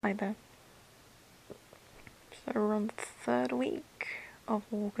Hi there. So we're on the third week of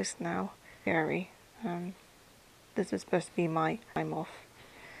August now. Scary. This is supposed to be my time off,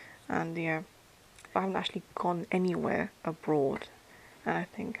 and yeah, I haven't actually gone anywhere abroad. And I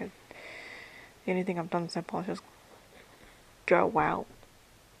think the only thing I've done so far is just go out,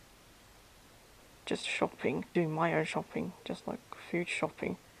 just shopping, doing my own shopping, just like food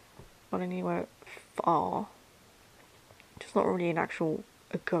shopping. Not anywhere far. Just not really an actual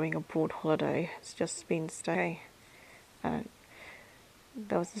going abroad holiday. It's just been stay. And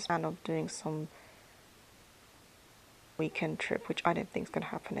there was this plan of doing some weekend trip, which I don't think is going to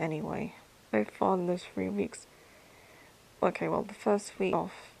happen anyway. So far in those 3 weeks, okay, well, the first week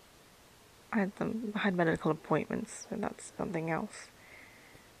off, I had medical appointments, so that's something else.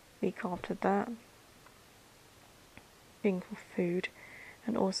 Week after that, being for food,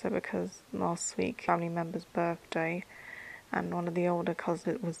 and also because last week family member's birthday, and one of the older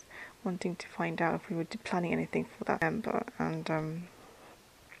cousins was wanting to find out if we were planning anything for that member, and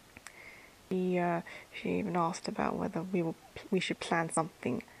she even asked about whether we should plan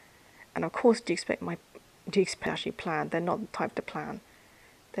something. And of course, do you expect actually plan? They're not the type to plan.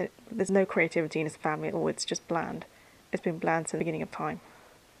 There's no creativity in his family at all. It's just bland. It's been bland since the beginning of time.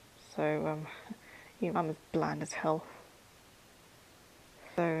 So, I'm as bland as hell.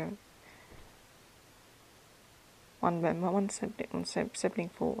 So, one sibling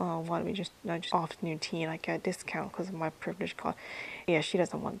thought, oh, why don't we just afternoon tea and I get a discount because of my privilege card. Yeah, she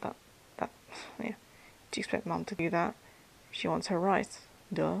doesn't want that. Yeah. Do you expect mum to do that? She wants her rice.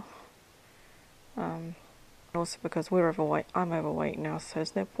 Duh. Also because we're overweight, I'm overweight now, so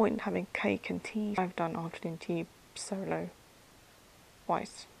there's no point in having cake and tea. I've done afternoon tea solo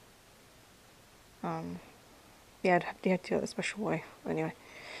twice. Yeah, I'd have to do it a special way. Anyway.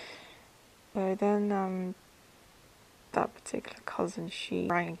 So then, that particular cousin, she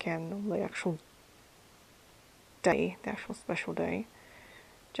rang again on the actual day, the actual special day,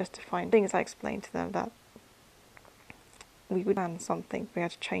 just to find things. I explained to them that we would plan something, we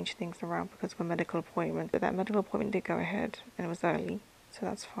had to change things around because of a medical appointment. But that medical appointment did go ahead, and it was early, so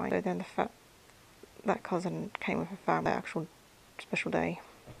that's fine. So then that cousin came with her family, the actual special day,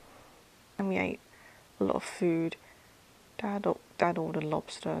 and we ate a lot of food. Dad ordered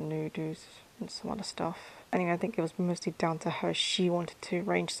lobster, noodles, and some other stuff. Anyway, I think it was mostly down to her. She wanted to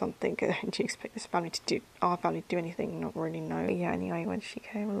arrange something. Do you expect our family to do anything? Not really, no. But yeah, anyway, when she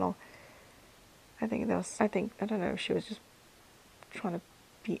came along, I don't know, she was just trying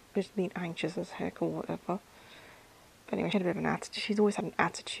to just being anxious as heck or whatever. But anyway, she had a bit of an attitude. She's always had an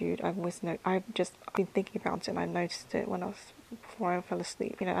attitude. I've been thinking about it, and I noticed it before I fell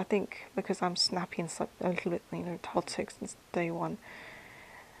asleep. I think because I'm snappy and a little bit, toxic since day one.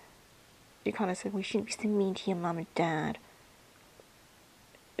 She kind of said, we shouldn't be so mean to your mum and dad.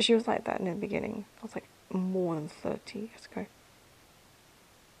 She was like that in the beginning. I was like more than 30 years ago.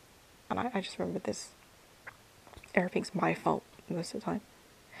 And I just remember this. Everything's my fault most of the time.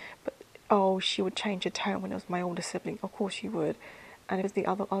 But, she would change her tone when it was my older sibling. Of course she would. And if it was the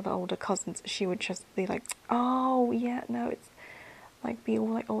other older cousins, she would just be like, oh, yeah, no, it's like, be all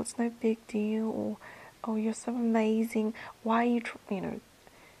like, oh, it's no big deal. Or, oh, you're so amazing. Why are you,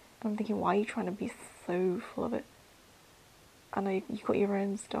 I'm thinking, why are you trying to be so full of it? I know you've got your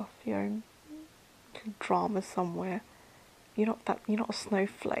own stuff, your own drama somewhere. You're not a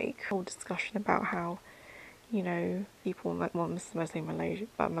snowflake. Whole discussion about how, people, mostly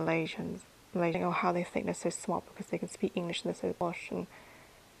Malaysians, or how they think they're so smart because they can speak English and they're so posh, and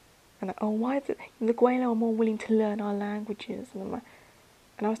why is it the Guaylo are more willing to learn our languages? And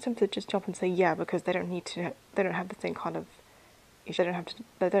I was tempted to just jump and say, yeah, because they don't have the same kind of. They don't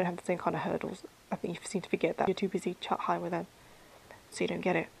have the same kind of hurdles. I think you seem to forget that you're too busy chat high with them, so you don't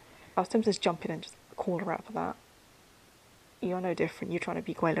get it. I was tempted to just jump in and just call her out for that. You're no different. You're trying to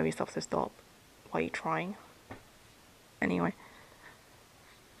be Guaylo yourself, so stop. Why are you trying? Anyway,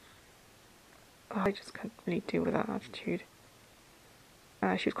 I just couldn't really deal with that attitude.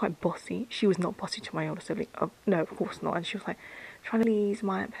 She was quite bossy. She was not bossy to my older sibling. No, of course not. And she was like, trying to please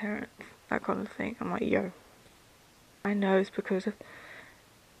my parents, that kind of thing. I'm like, yo. I know it's because of...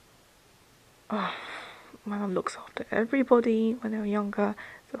 my mum looks after everybody when they were younger.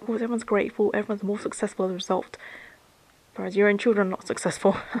 So of course everyone's grateful. Everyone's more successful as a result. Whereas your own children are not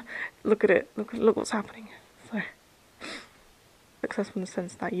successful. Look at it. Look what's happening. So... successful in the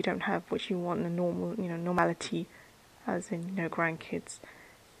sense that you don't have what you want in a normal, normality, as in, grandkids,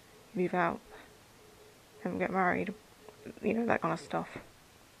 move out, and get married, that kind of stuff.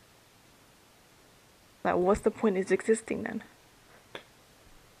 Like, what's the point of existing then?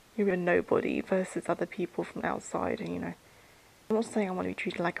 You're a nobody versus other people from outside, and I'm not saying I want to be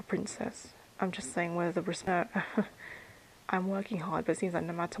treated like a princess. I'm just saying whether the respect. I'm working hard, but it seems like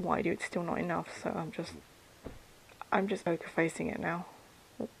no matter what I do, it's still not enough. So I'm just poker facing it now.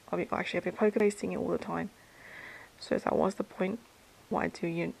 I've been poker facing it all the time. So is that what's the point? What I do,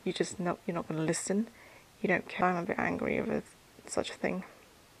 you just know you're not going to listen. You don't care. I'm a bit angry over such a thing.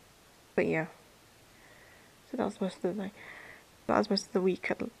 But yeah. So that was most of the day. That was most of the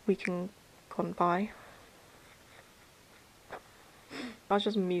weekend gone by. I was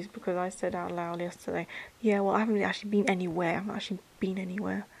just amused because I said out loud yesterday, yeah, well, I haven't actually been anywhere. I've not actually been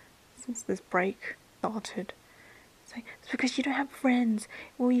anywhere since this break started. It's because you don't have friends.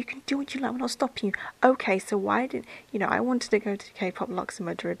 Well, you can do what you like. We're not stopping you. Okay, so why didn't... I wanted to go to K-pop Lux in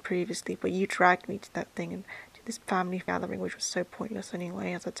Madrid previously, but you dragged me to that thing and to this family gathering, which was so pointless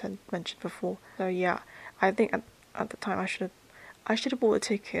anyway, as I mentioned before. So yeah, I think at the time I should have bought a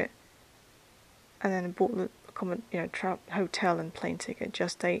ticket and then bought the hotel and plane ticket.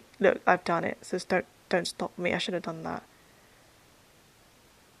 Just say, look, I've done it, so don't stop me. I should have done that.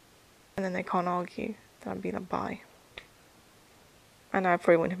 And then they can't argue. Then I'd be like, bye. And I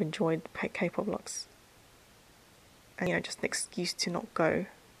probably wouldn't have enjoyed K-pop Lux. And just an excuse to not go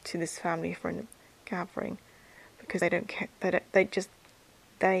to this family friend gathering because they don't care. They just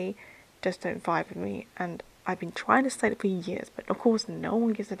don't vibe with me. And I've been trying to say it for years, but of course no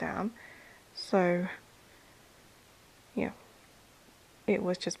one gives a damn. So yeah, it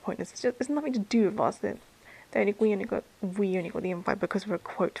was just pointless. It's nothing to do with us. We only got the invite because we're a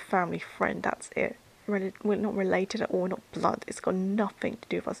quote family friend. That's it. We're not related at all, not blood. It's got nothing to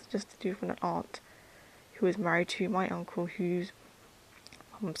do with us. It's just to do with an aunt who is married to my uncle, whose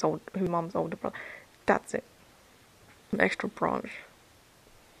mum's older brother. That's it. An extra branch.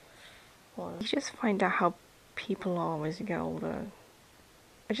 Well, you just find out how people are as you get older.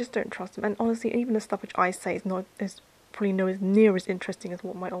 I just don't trust them. And honestly, even the stuff which I say is probably nowhere near as interesting as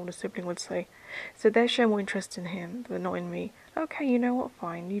what my older sibling would say. So they're showing more interest in him, but not in me. Okay, you know what?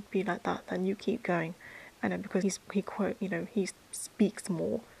 Fine, you'd be like that, then you keep going. And then because he speaks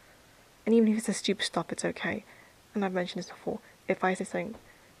more, and even if he says stupid stuff, it's okay. And I've mentioned this before. If I say something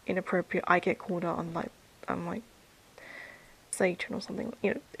inappropriate, I get called out on I'm like Satan or something.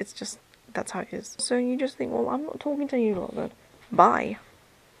 It's just that's how it is. So you just think, well, I'm not talking to you lot then. Bye.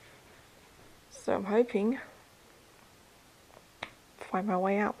 So I'm hoping find my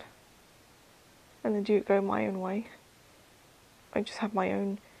way out and then go my own way. I just have my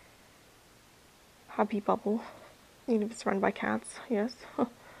own happy bubble, even if it's run by cats. Yes.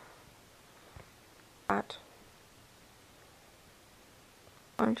 That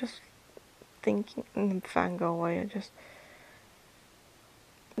I'm just thinking and fangirl away.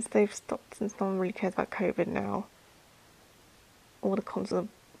 Since no one really cares about COVID now, all the concerts are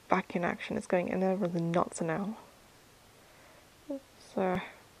back in action. It's going and everyone's nuts now. So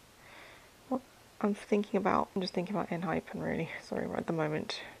what I'm just thinking about Enhypen really. Sorry, right at the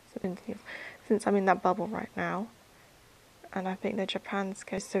moment. Since I'm in that bubble right now, and I think that Japan's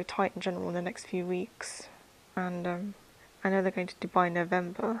going so tight in general in the next few weeks, and I know they're going to Dubai in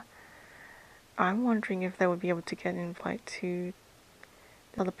November. I'm wondering if they would be able to get an invite to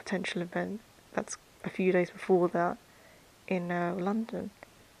another potential event that's a few days before that in London.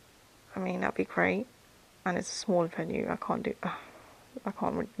 I mean, that'd be great, and it's a small venue. I can't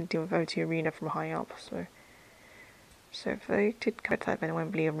really deal with O2 Arena from high up, so if they did go to that event in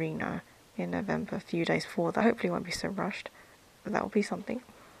Wembley Arena in November, a few days before that, hopefully it won't be so rushed, but that will be something.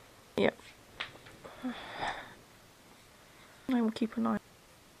 Yep. I will keep an eye.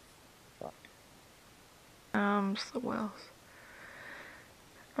 So what else?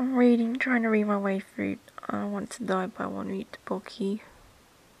 I'm trying to read my way through I Want to Die by One Read Boki.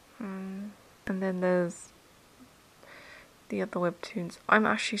 And then there's the other webtoons. I'm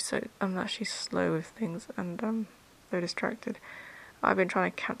actually slow with things and so distracted. I've been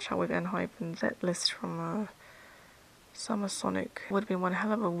trying to catch up with Enhypen's set list from Summer Sonic. Would have been one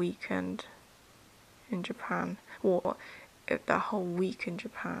hell of a weekend in Japan. Or that whole week in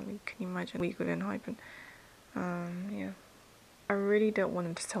Japan. Can you imagine a week with Enhypen? Yeah. I really don't want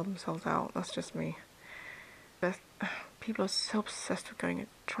them to sell themselves out. That's just me. People are so obsessed with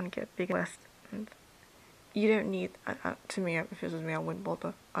trying to get big West. And you don't need, to me, if it was me, I wouldn't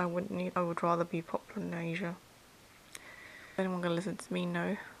bother. I would rather be popular in Asia. Is anyone gonna listen to me?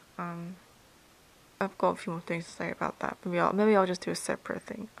 No. I've got a few more things to say about that. Maybe I'll just do a separate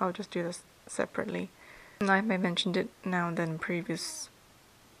thing. I'll just do this separately. And I may have mentioned it now and then in previous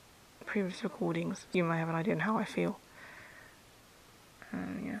recordings. You may have an idea on how I feel.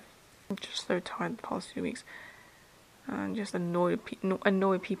 Yeah. I'm just so tired the past few weeks. And just annoy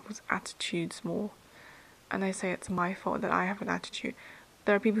people's attitudes more. and they say it's my fault that I have an attitude.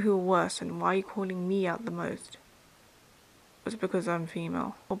 There are people who are worse, and why are you calling me out the most? Was it because I'm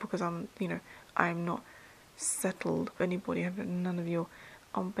female? Or because I'm not settled? Anybody have none of your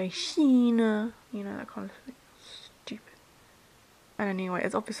ambashina, that kind of thing. Stupid. And anyway,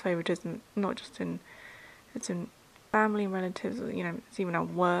 it's obvious favouritism, not just it's in family and relatives, it's even at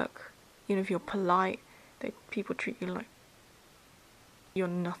work. If you're polite, people treat you like you're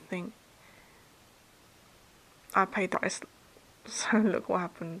nothing. I paid the price, so look what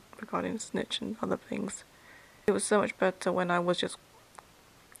happened regarding snitch and other things. It was so much better when I was just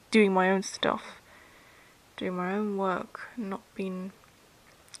doing my own stuff, doing my own work, not being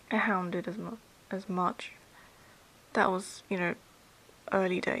hounded as much. That was,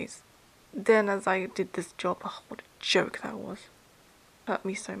 early days. Then as I did this job, what a joke that was. Hurt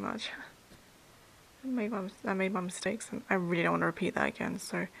me so much. I made my mistakes, and I really don't want to repeat that again.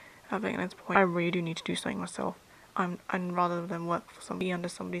 So at this point, I really do need to do something myself. And rather than be under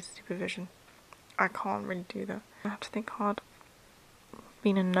somebody's supervision. I can't really do that. I have to think hard.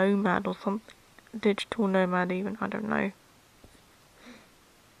 Being a nomad or something. Digital nomad even, I don't know.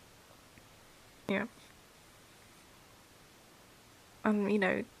 Yeah.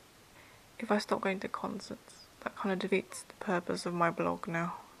 And if I stop going to concerts, that kind of defeats the purpose of my blog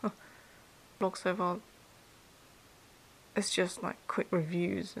now. Blog so far, it's just like quick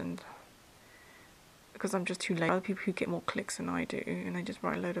reviews, and because I'm just too late. Other people who get more clicks than I do, and they just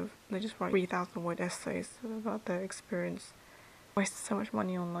write 3,000 word essays about their experience. I wasted so much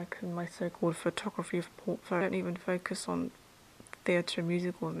money on my so-called photography of portfolio. I don't even focus on theatre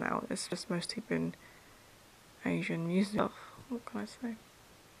musicals now. It's just mostly been Asian music stuff. What can I say?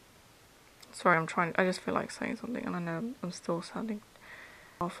 Sorry, I just feel like saying something, and I know I'm still sounding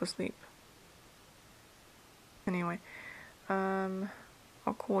half asleep. Anyway, I'll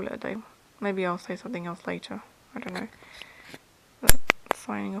call it a day. Maybe I'll say something else later. I don't know. But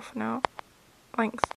signing off now. Thanks.